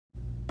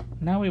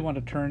Now we want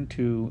to turn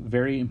to a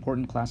very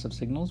important class of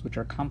signals, which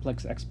are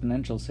complex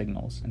exponential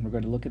signals. And we're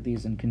going to look at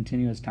these in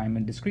continuous time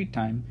and discrete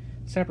time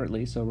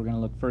separately. So we're going to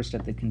look first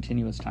at the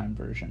continuous time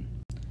version.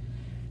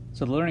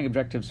 So the learning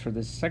objectives for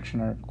this section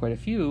are quite a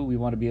few. We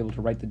want to be able to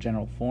write the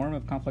general form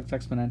of complex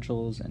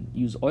exponentials and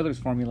use Euler's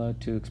formula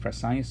to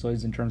express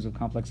sinusoids in terms of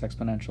complex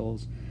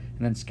exponentials,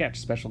 and then sketch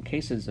special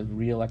cases of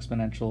real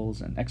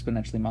exponentials and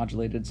exponentially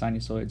modulated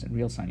sinusoids and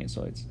real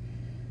sinusoids,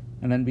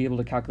 and then be able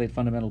to calculate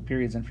fundamental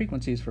periods and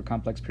frequencies for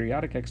complex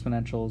periodic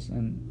exponentials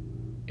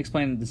and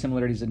explain the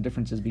similarities and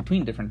differences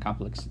between different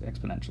complex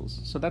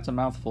exponentials. So that's a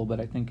mouthful, but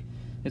I think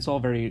it's all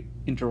very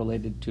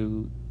interrelated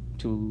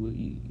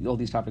all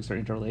these topics are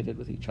interrelated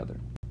with each other.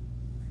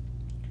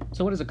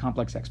 So what is a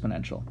complex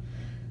exponential?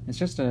 It's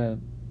just a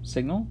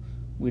signal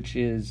which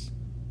is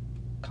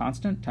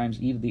constant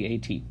times e to the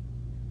at.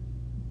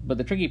 But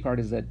the tricky part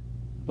is that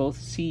both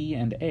c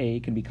and a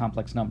can be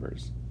complex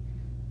numbers.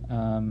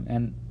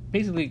 And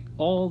basically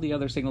all the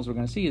other signals we're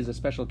going to see is a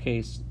special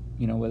case,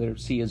 whether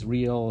c is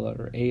real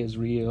or a is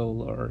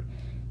real or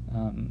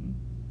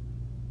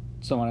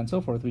so on and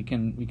so forth. We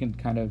can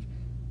kind of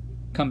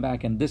come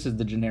back and this is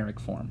the generic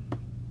form.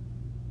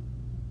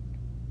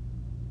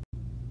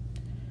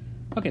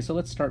 Okay, so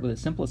let's start with the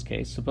simplest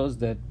case. Suppose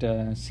that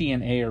c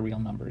and a are real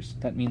numbers.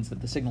 That means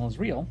that the signal is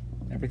real.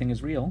 Everything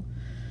is real.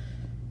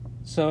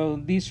 So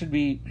these should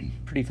be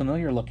pretty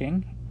familiar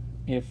looking.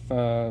 If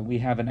we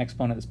have an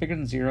exponent that's bigger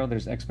than 0,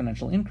 there's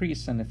exponential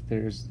increase, and if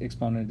there's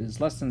exponent is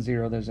less than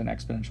 0, there's an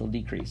exponential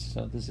decrease.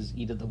 So this is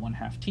e to the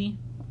 1/2 t.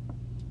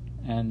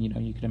 And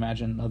you can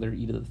imagine other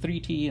e to the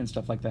 3t and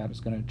stuff like that is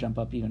going to jump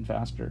up even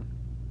faster.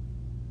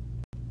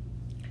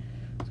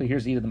 So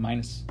here's e to the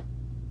minus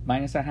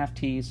 1/2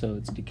 t, so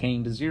it's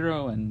decaying to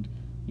 0, and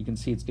you can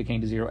see it's decaying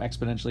to 0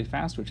 exponentially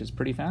fast, which is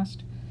pretty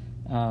fast.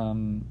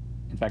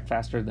 In fact,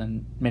 faster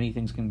than many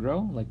things can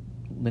grow, like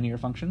linear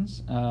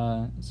functions.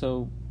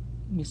 So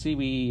you see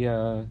these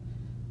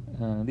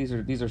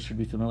should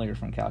be familiar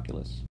from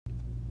calculus.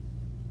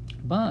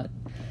 But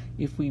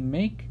if we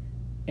make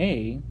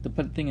a, the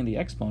thing in the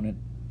exponent,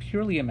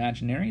 purely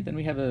imaginary, then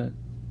we have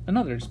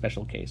another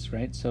special case,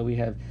 right? So we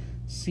have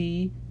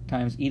c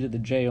times e to the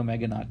j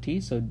omega naught t,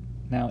 so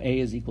now a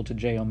is equal to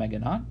j omega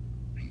naught.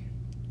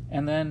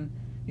 And then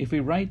if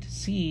we write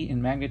c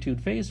in magnitude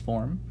phase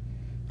form,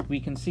 we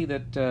can see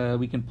that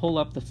we can pull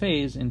up the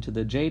phase into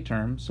the j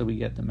term, so we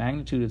get the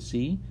magnitude of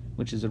c,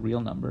 which is a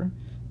real number,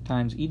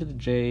 times e to the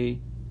j,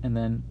 and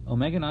then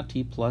omega naught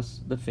t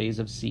plus the phase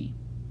of c.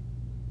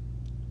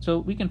 So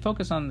we can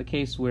focus on the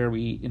case where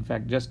we, in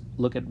fact, just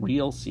look at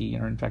real c,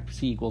 or in fact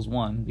c equals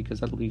 1, because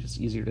that'll be just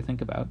easier to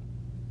think about.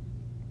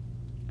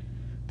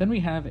 Then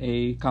we have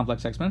a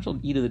complex exponential,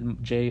 e to the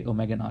j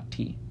omega naught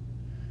t.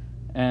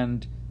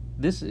 And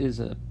this is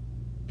a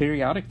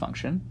periodic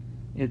function.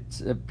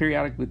 It's a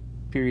periodic with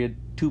period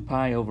 2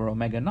 pi over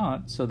omega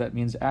naught, so that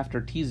means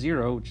after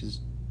t0, which is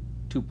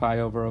 2 pi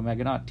over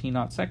omega naught, t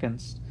naught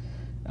seconds,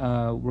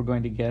 we're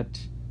going to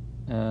get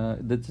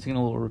the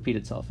signal will repeat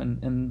itself.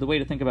 And the way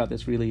to think about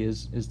this really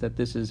is that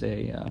this is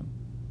a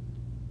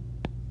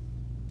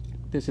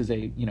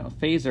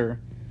phasor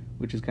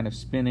which is kind of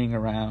spinning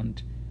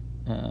around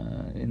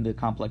in the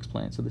complex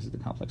plane. So this is the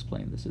complex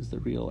plane, this is the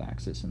real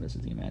axis, and this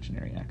is the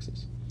imaginary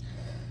axis.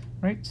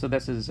 Right? So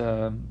this is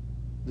a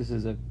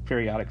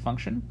periodic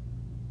function.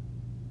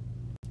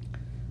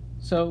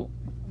 So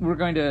we're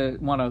going to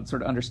want to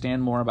sort of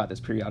understand more about this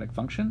periodic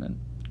function, and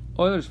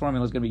Euler's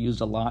formula is going to be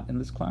used a lot in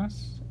this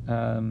class.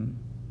 And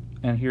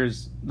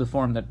here's the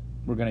form that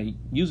we're going to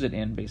use it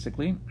in,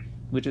 basically,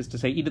 which is to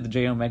say e to the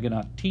j omega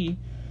naught t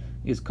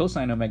is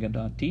cosine omega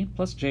naught t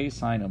plus j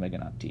sine omega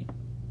naught t.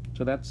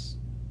 So that's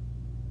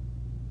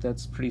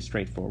pretty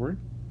straightforward.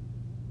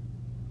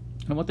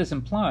 And what this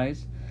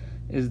implies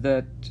is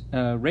that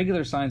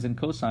regular sines and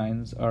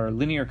cosines are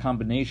linear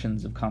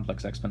combinations of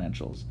complex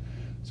exponentials.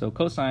 So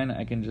cosine,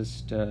 I can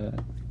just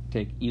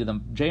take e to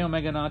the j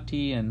omega naught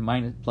t and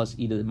plus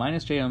e to the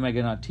minus j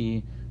omega naught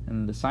t,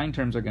 and the sine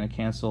terms are going to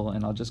cancel,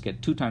 and I'll just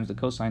get 2 times the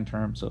cosine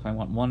term. So if I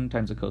want 1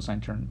 times the cosine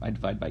term, I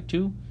divide by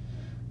 2.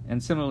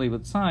 And similarly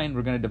with sine,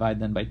 we're going to divide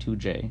then by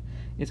 2j.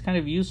 It's kind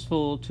of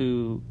useful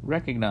to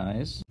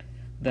recognize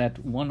that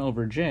 1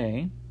 over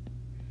j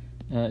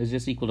is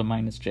just equal to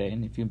minus j,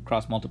 and if you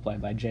cross multiply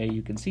by j,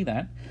 you can see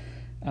that.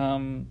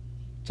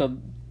 So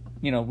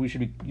we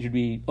should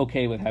be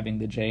okay with having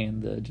the j in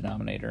the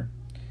denominator.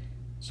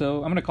 So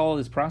I'm going to call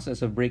this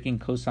process of breaking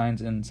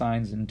cosines and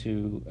sines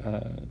into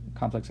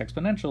complex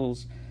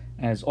exponentials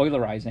as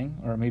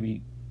Eulerizing, or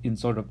maybe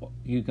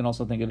you can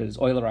also think of it as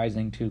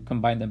Eulerizing to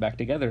combine them back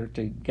together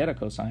to get a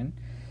cosine.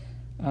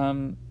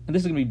 And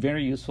this is going to be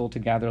very useful to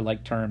gather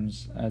like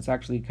terms. It's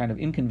actually kind of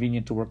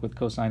inconvenient to work with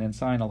cosine and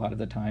sine a lot of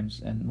the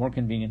times, and more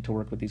convenient to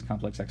work with these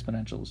complex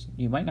exponentials.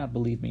 You might not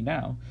believe me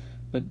now,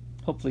 but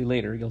hopefully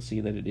later you'll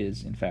see that it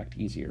is, in fact,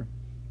 easier.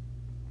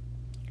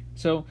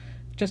 So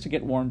just to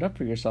get warmed up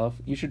for yourself,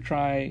 you should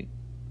try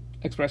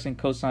expressing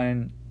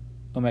cosine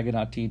omega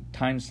naught t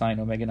times sine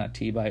omega naught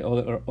t by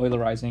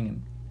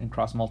Eulerizing and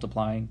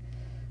cross-multiplying.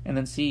 and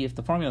then see if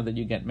the formula that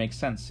you get makes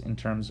sense in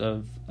terms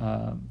of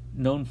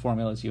known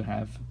formulas you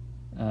have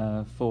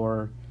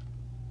for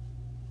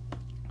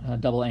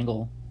double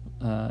angle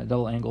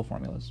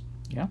formulas.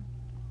 Yeah.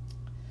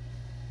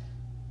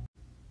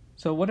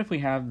 So what if we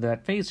have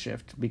that phase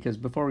shift? Because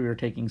before we were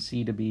taking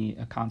c to be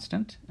a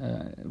constant,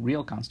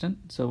 real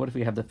constant. So what if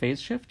we have the phase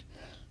shift?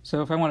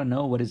 So if I want to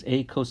know what is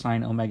a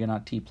cosine omega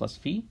naught t plus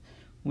phi,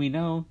 we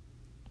know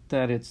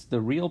that it's the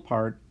real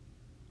part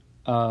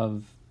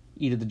of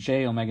e to the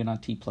j omega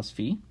naught t plus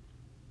phi.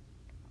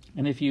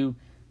 And if you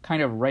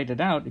kind of write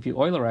it out, if you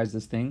Eulerize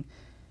this thing,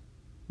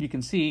 you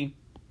can see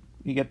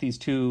you get these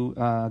two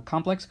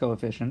complex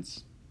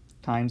coefficients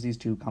times these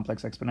two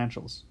complex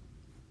exponentials.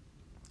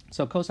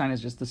 So cosine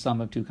is just the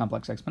sum of two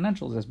complex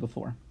exponentials as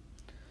before.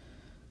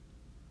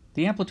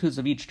 The amplitudes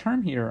of each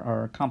term here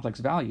are complex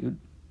valued.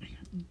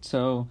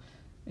 So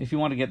if you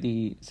want to get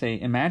the, say,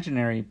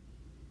 imaginary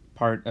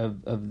part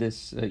of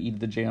this e to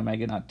the j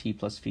omega naught t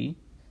plus phi,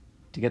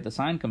 to get the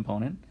sine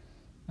component,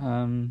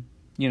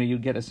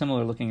 you'd get a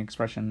similar looking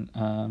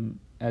expression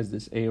as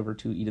this a over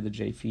 2 e to the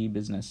j phi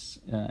business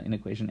in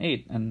equation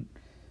 8, and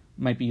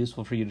might be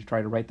useful for you to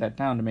try to write that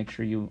down to make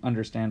sure you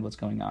understand what's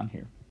going on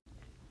here.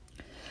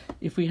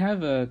 If we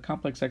have a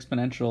complex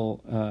exponential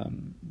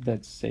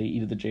that's, say, e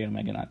to the j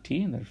omega naught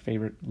t, and their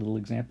favorite little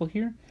example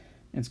here,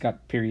 and it's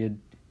got period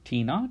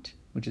t naught,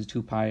 which is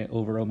 2 pi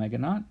over omega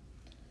naught,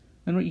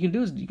 then what you can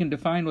do is you can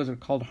define what are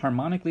called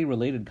harmonically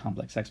related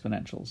complex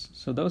exponentials.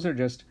 So those are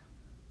just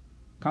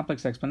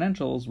complex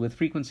exponentials with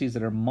frequencies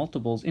that are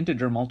multiples,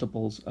 integer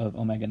multiples of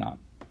omega naught.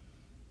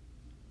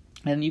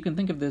 And you can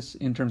think of this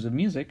in terms of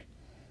music.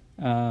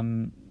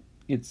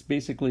 It's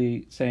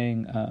basically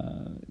saying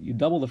you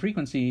double the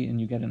frequency and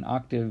you get an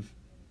octave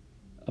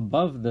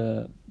above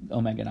the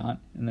omega naught,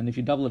 and then if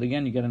you double it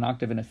again, you get an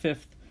octave and a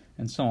fifth,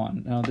 and so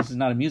on. Now, this is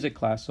not a music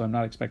class, so I'm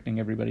not expecting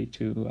everybody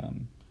to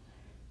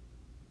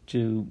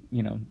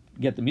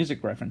get the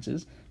music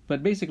references,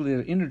 but basically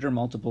they're integer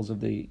multiples of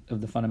the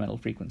fundamental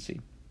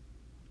frequency.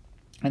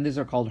 And these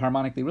are called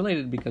harmonically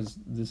related because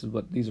these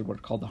are what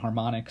are called the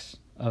harmonics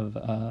of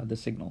the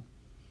signal.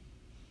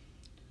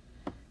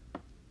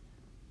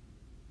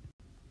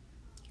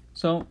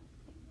 So,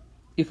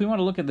 if we want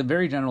to look at the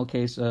very general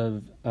case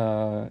of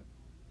complex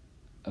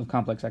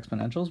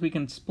exponentials, we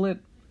can split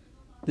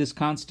this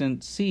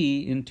constant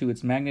c into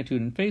its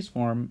magnitude and phase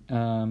form,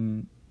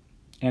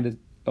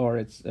 or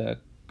its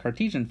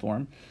Cartesian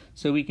form.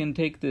 So we can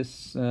take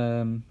this.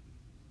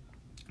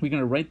 We're going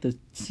to write the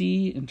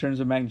c in terms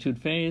of magnitude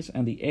phase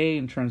and the a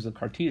in terms of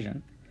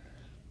Cartesian,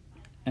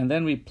 and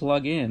then we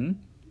plug in,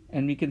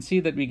 and we can see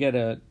that we get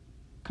a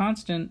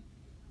constant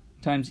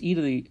times e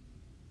to the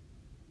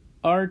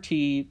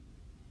RT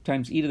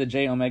times e to the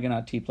j omega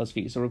naught t plus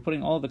phi. So we're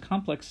putting all the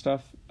complex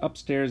stuff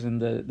upstairs in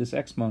this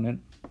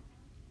exponent,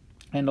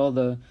 and all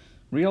the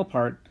real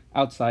part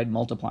outside,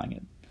 multiplying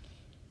it.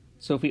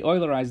 So if we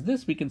Eulerize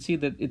this, we can see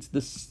that it's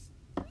this.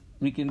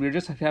 We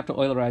just have to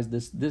Eulerize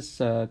this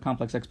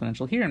complex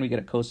exponential here, and we get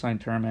a cosine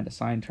term and a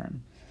sine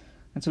term.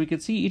 And so we can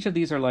see each of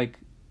these are like,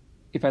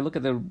 if I look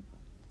at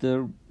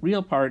the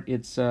real part,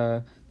 it's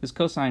this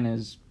cosine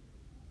is,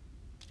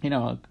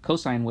 a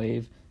cosine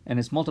wave, and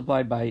it's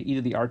multiplied by e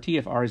to the RT.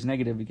 If r is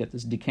negative, we get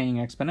this decaying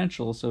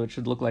exponential, so it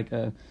should look like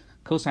a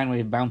cosine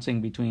wave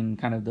bouncing between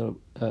kind of the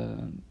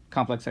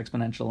complex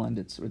exponential and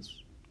its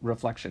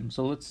reflection.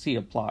 So let's see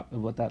a plot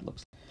of what that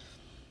looks like.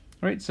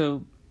 All right,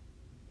 so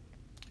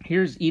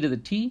here's e to the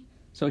t.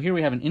 So here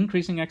we have an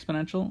increasing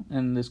exponential,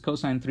 and this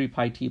cosine 3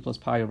 pi t plus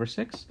pi over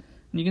 6.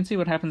 And you can see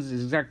what happens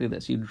is exactly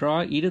this. You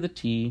draw e to the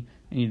t,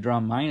 and you draw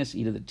minus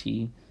e to the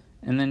t,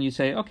 and then you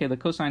say, okay, the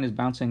cosine is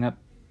bouncing up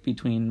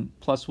between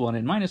 +1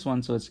 and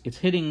 -1, so it's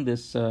hitting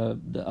this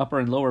the upper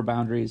and lower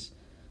boundaries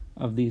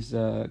of these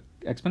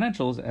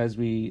exponentials as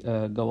we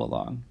go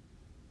along.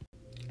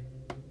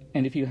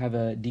 And if you have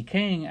a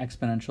decaying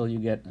exponential, you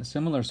get a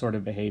similar sort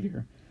of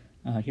behavior.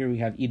 Here we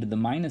have e to the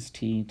minus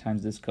t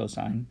times this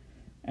cosine,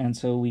 and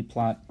so we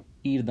plot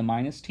e to the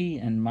minus t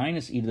and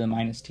minus e to the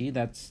minus t.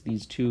 That's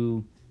these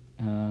two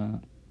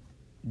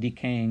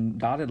decaying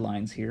dotted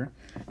lines here,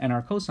 and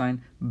our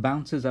cosine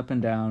bounces up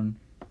and down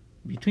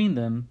between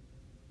them,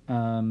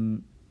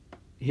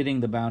 hitting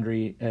the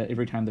boundary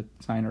every time the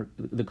sine or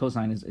the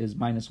cosine is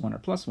 -1 or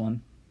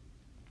 +1,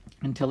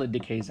 until it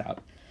decays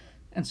out.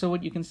 And so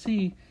what you can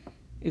see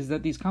is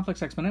that these complex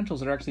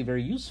exponentials are actually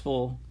very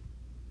useful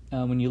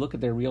when you look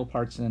at their real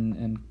parts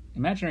and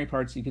imaginary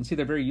parts. You can see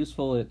they're very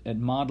useful at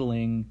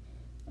modeling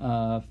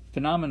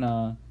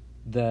phenomena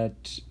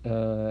that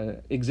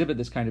exhibit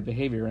this kind of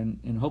behavior,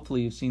 and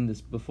hopefully you've seen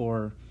this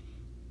before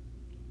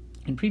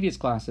in previous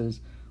classes,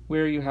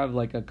 where you have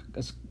like a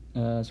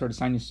sort of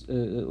sinus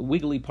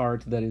wiggly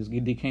part that is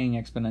decaying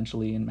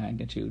exponentially in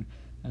magnitude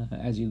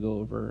as you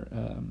go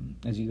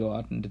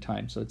out into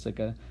time. So it's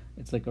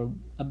like a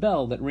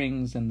bell that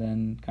rings and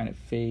then kind of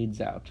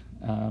fades out.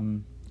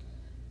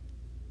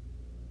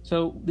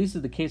 So this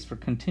is the case for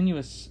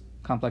continuous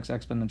complex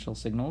exponential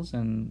signals,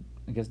 and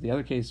I guess the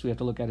other case we have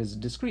to look at is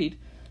discrete,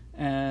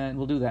 and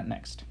we'll do that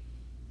next.